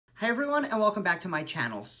Hi everyone and welcome back to my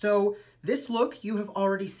channel. So this look you have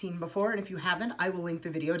already seen before, and if you haven't, I will link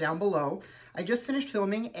the video down below. I just finished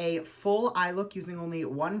filming a full eye look using only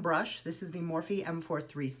one brush. This is the Morphe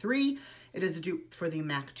M433. It is a dupe for the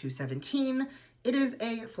MAC 217. It is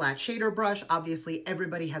a flat shader brush. Obviously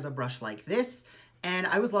everybody has a brush like this. And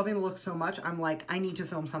I was loving the look so much, I'm like, I need to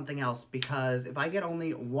film something else because if I get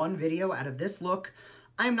only one video out of this look,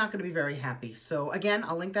 I'm not going to be very happy. So again,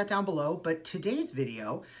 I'll link that down below, but today's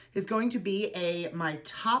video is going to be my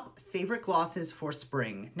top favorite glosses for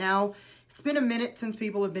spring. Now, it's been a minute since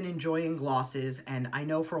people have been enjoying glosses, and I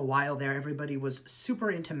know for a while there everybody was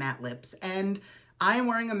super into matte lips, and I am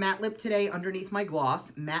wearing a matte lip today underneath my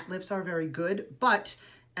gloss. Matte lips are very good, but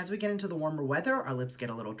as we get into the warmer weather, our lips get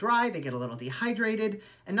a little dry, they get a little dehydrated,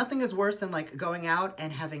 and nothing is worse than like going out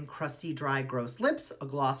and having crusty, dry, gross lips. A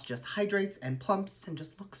gloss just hydrates and plumps and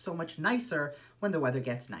just looks so much nicer when the weather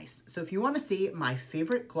gets nice. So if you want to see my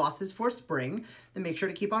favorite glosses for spring, then make sure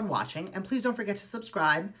to keep on watching, and please don't forget to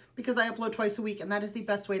subscribe because I upload twice a week, and that is the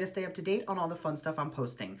best way to stay up to date on all the fun stuff I'm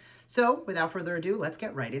posting. So without further ado, let's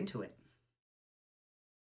get right into it.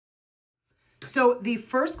 So the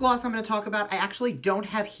first gloss I'm going to talk about, I actually don't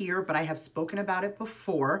have here, but I have spoken about it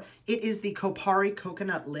before. It is the Kopari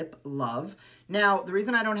Coconut Lip Love. Now, the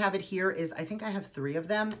reason I don't have it here is I think I have 3 of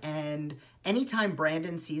them, and anytime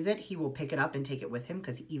Brandon sees it, he will pick it up and take it with him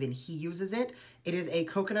because even he uses it. It is a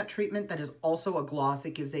coconut treatment that is also a gloss.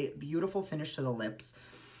 It gives a beautiful finish to the lips.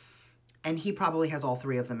 And he probably has all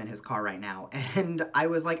 3 of them in his car right now. And I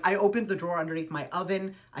was like, I opened the drawer underneath my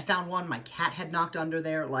oven. I found one my cat had knocked under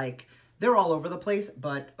there, like, they're all over the place,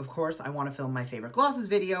 but of course I want to film my favorite glosses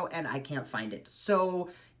video and I can't find it.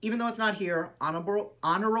 So even though it's not here,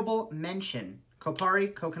 honorable mention,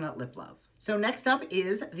 Kopari Coconut Lip Love. So next up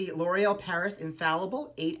is the L'Oreal Paris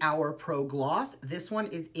Infallible 8-Hour Pro Gloss. This one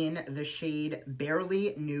is in the shade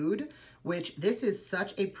Barely Nude, which this is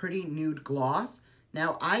such a pretty nude gloss.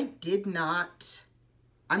 Now I'm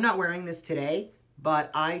not wearing this today,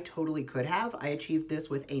 but I totally could have. I achieved this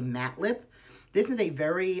with a matte lip. This is a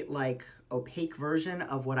very, like, opaque version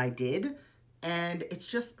of what I did, and it's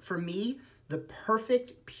just, for me, the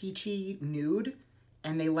perfect peachy nude,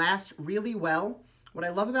 and they last really well. What I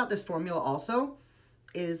love about this formula also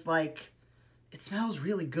is, like, it smells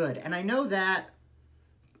really good, and I know that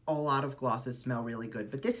a lot of glosses smell really good,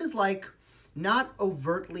 but this is, like, not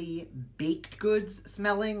overtly baked goods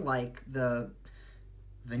smelling, like the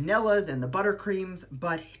vanillas and the buttercreams,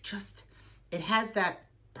 but it has that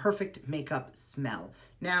perfect makeup smell.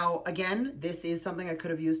 Now, again, this is something I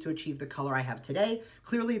could have used to achieve the color I have today.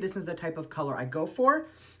 Clearly, this is the type of color I go for.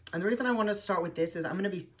 And the reason I want to start with this is I'm going to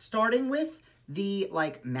be starting with the,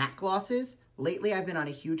 like, matte glosses. Lately, I've been on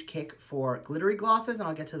a huge kick for glittery glosses, and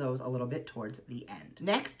I'll get to those a little bit towards the end.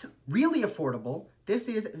 Next, really affordable, this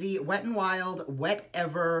is the Wet n Wild Wet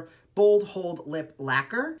Ever Bold Hold Lip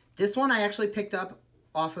Lacquer. This one I actually picked up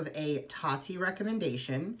off of a Tati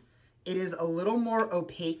recommendation. It is a little more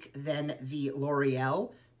opaque than the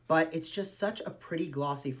L'Oreal, but it's just such a pretty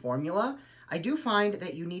glossy formula. I do find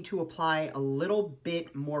that you need to apply a little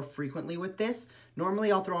bit more frequently with this.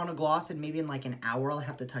 Normally I'll throw on a gloss and maybe in like an hour I'll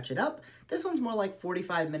have to touch it up. This one's more like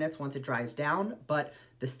 45 minutes once it dries down, but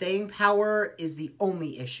the staying power is the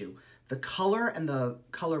only issue. The color and the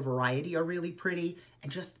color variety are really pretty,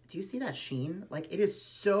 and just, do you see that sheen? Like, it is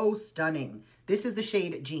so stunning. This is the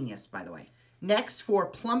shade Genius, by the way. Next, for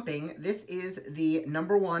Plumping, this is the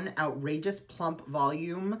 #1 Outrageous Plump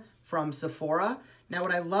Volume from Sephora. Now,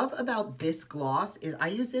 what I love about this gloss is I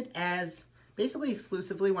use it as basically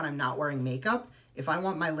exclusively when I'm not wearing makeup. If I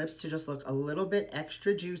want my lips to just look a little bit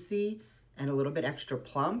extra juicy and a little bit extra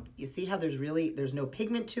plump, you see how there's no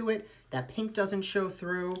pigment to it. That pink doesn't show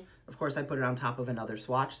through. Of course, I put it on top of another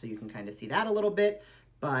swatch so you can kind of see that a little bit,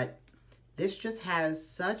 but this just has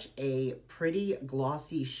such a pretty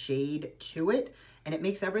glossy shade to it, and it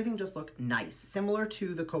makes everything just look nice. Similar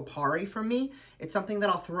to the Kopari for me, it's something that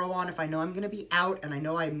I'll throw on if I know I'm going to be out and I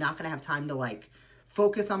know I'm not going to have time to, like,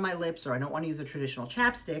 focus on my lips, or I don't want to use a traditional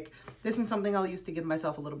chapstick. This is something I'll use to give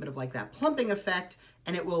myself a little bit of, like, that plumping effect,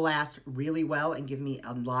 and it will last really well and give me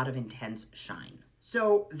a lot of intense shine.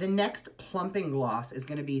 So the next plumping gloss is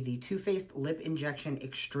going to be the Too Faced Lip Injection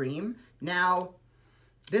Extreme. Now,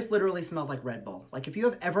 this literally smells like Red Bull. Like, if you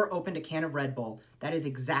have ever opened a can of Red Bull, that is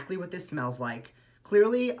exactly what this smells like.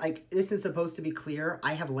 Clearly, like, this is supposed to be clear.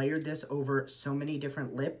 I have layered this over so many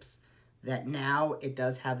different lips that now it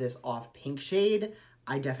does have this off pink shade.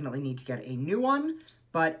 I definitely need to get a new one,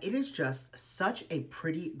 but it is just such a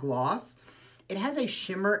pretty gloss. It has a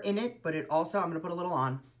shimmer in it, but it also, I'm going to put a little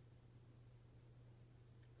on.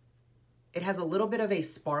 It has a little bit of a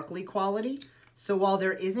sparkly quality. So while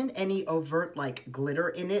there isn't any overt like glitter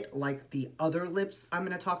in it like the other lips I'm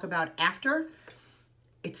going to talk about after,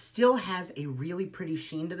 it still has a really pretty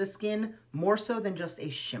sheen to the skin, more so than just a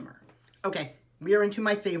shimmer. Okay, we are into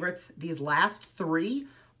my favorites. These last three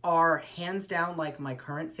are hands down like my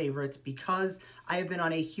current favorites because I have been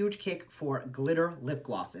on a huge kick for glitter lip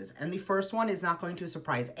glosses. And the first one is not going to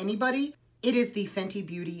surprise anybody. It is the Fenty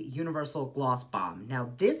Beauty Universal Gloss Bomb.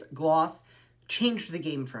 Now this gloss changed the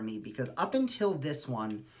game for me because up until this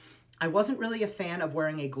one, I wasn't really a fan of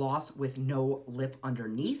wearing a gloss with no lip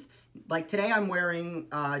underneath. Like today I'm wearing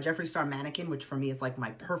Jeffree Star Mannequin, which for me is like my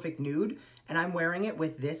perfect nude, and I'm wearing it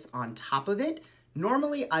with this on top of it.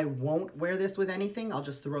 Normally, I won't wear this with anything. I'll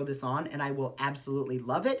just throw this on and I will absolutely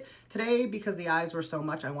love it. Today, because the eyes were so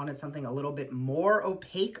much, I wanted something a little bit more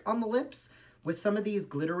opaque on the lips. With some of these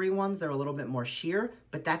glittery ones, they're a little bit more sheer,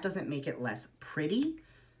 but that doesn't make it less pretty.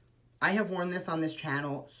 I have worn this on this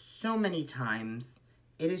channel so many times.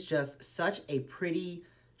 It is just such a pretty,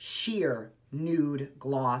 sheer nude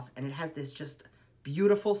gloss, and it has this just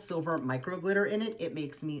beautiful silver micro glitter in it. It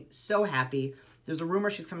makes me so happy. There's a rumor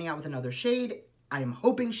she's coming out with another shade. I am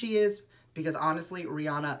hoping she is, because honestly,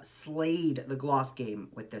 Rihanna slayed the gloss game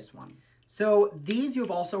with this one. So these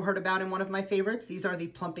you've also heard about in one of my favorites. These are the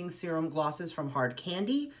Plumping Serum glosses from Hard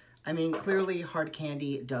Candy. I mean, clearly Hard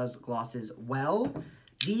Candy does glosses well.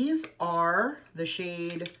 These are the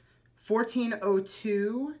shade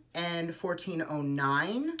 1402 and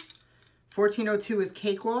 1409. 1402 is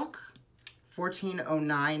Cakewalk.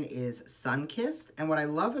 1409 is SunKissed. And what I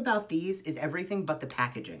love about these is everything but the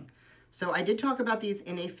packaging. So I did talk about these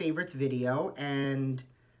in a favorites video, and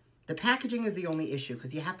the packaging is the only issue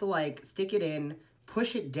because you have to like stick it in,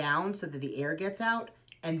 push it down so that the air gets out,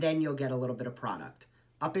 and then you'll get a little bit of product.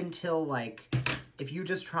 Up until like, if you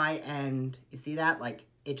just try and, you see that? Like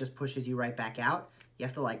it just pushes you right back out. You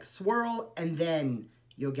have to like swirl and then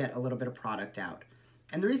you'll get a little bit of product out.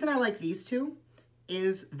 And the reason I like these two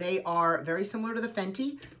is they are very similar to the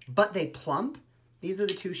Fenty, but they plump. These are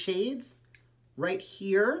the two shades. Right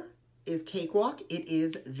here is Cakewalk. It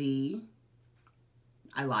is the,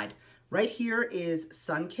 I lied. Right here is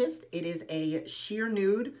SunKissed. It is a sheer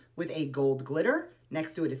nude with a gold glitter.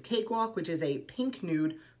 Next to it is Cakewalk, which is a pink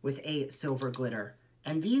nude with a silver glitter.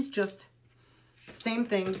 And these just, same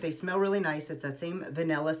thing. They smell really nice. It's that same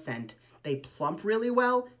vanilla scent. They plump really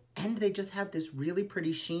well, and they just have this really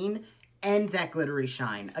pretty sheen and that glittery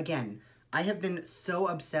shine. Again, I have been so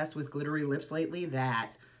obsessed with glittery lips lately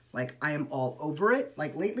that like I am all over it.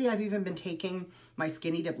 Like lately I've even been taking my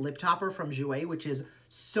Skinny Dip lip topper from Jouer, which is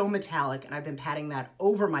so metallic, and I've been patting that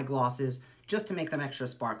over my glosses just to make them extra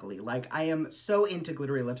sparkly. Like I am so into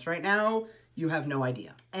glittery lips right now, you have no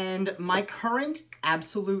idea. And my current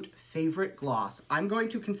absolute favorite gloss, I'm going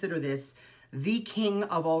to consider this the king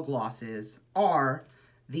of all glosses, are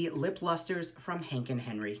the lip lusters from Hank &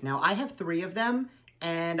 Henry. Now I have 3 of them,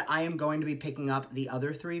 and I am going to be picking up the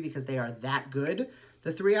other 3 because they are that good.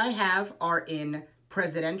 The 3 I have are in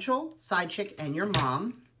Presidential, Side Chick, and Your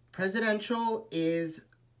Mom. Presidential is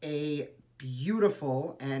a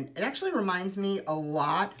beautiful, and it actually reminds me a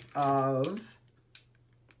lot of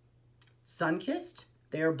SunKissed.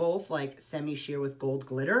 They are both like semi-sheer with gold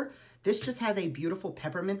glitter. This just has a beautiful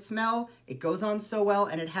peppermint smell. It goes on so well,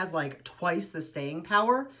 and it has like twice the staying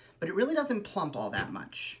power, but it really doesn't plump all that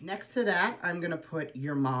much. Next to that, I'm gonna put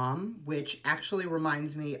Your Mom, which actually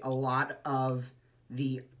reminds me a lot of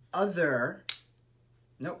the other,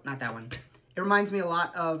 nope, not that one. It reminds me a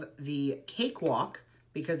lot of the Cakewalk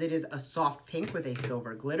because it is a soft pink with a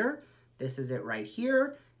silver glitter. This is it right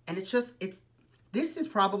here. And it's just, this is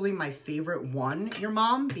probably my favorite one, Your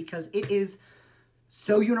Mom, because it is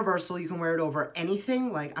so universal. You can wear it over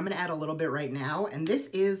anything. Like I'm gonna add a little bit right now. And this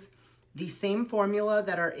is the same formula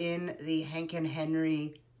that are in the Hank &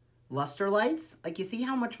 Henry Luster Lights. Like you see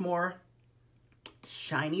how much more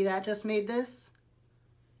shiny that just made this?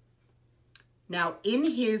 Now, in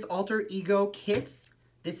his alter ego kits,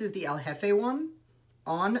 this is the El Jefe one.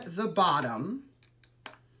 On the bottom,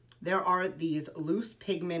 there are these loose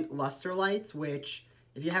pigment luster lights, which,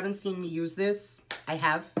 if you haven't seen me use this, I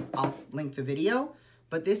have. I'll link the video.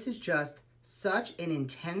 But this is just such an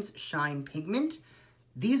intense shine pigment.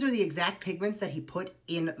 These are the exact pigments that he put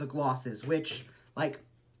in the glosses, which, like,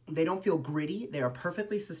 they don't feel gritty. They are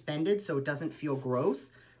perfectly suspended, so it doesn't feel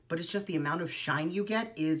gross. But it's just the amount of shine you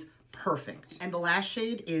get is perfect. And the last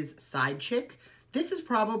shade is Side Chick. This is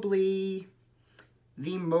probably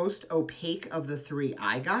the most opaque of the 3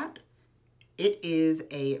 I got. It is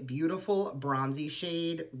a beautiful bronzy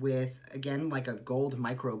shade with, again, like a gold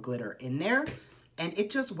micro glitter in there. And it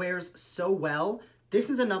just wears so well. This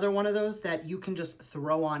is another one of those that you can just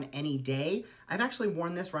throw on any day. I've actually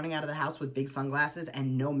worn this running out of the house with big sunglasses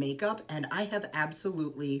and no makeup, and I have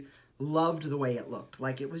absolutely loved the way it looked.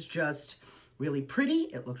 Like, it was just really pretty,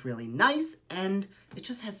 it looked really nice, and it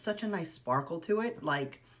just has such a nice sparkle to it.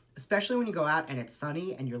 Like, especially when you go out and it's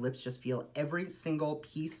sunny and your lips just feel every single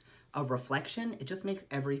piece of reflection, it just makes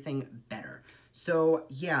everything better. So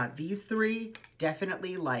yeah, these three,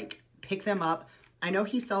 definitely like pick them up. I know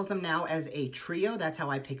he sells them now as a trio. That's how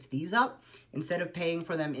I picked these up. Instead of paying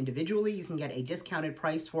for them individually, you can get a discounted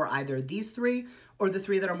price for either these three or the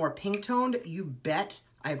three that are more pink toned. You bet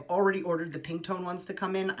I've already ordered the pink tone ones to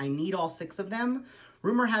come in. I need all 6 of them.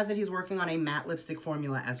 Rumor has it he's working on a matte lipstick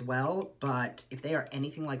formula as well, but if they are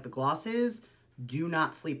anything like the glosses, do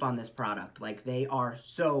not sleep on this product. Like, they are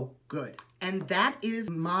so good. And that is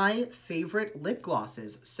my favorite lip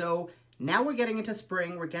glosses. So now we're getting into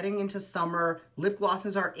spring, we're getting into summer, lip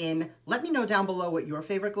glosses are in. Let me know down below what your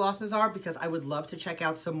favorite glosses are because I would love to check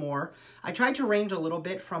out some more. I tried to range a little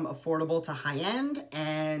bit from affordable to high-end,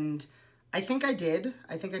 and I think I did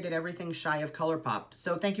everything shy of ColourPop.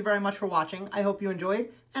 So thank you very much for watching. I hope you enjoyed,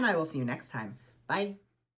 and I will see you next time. Bye.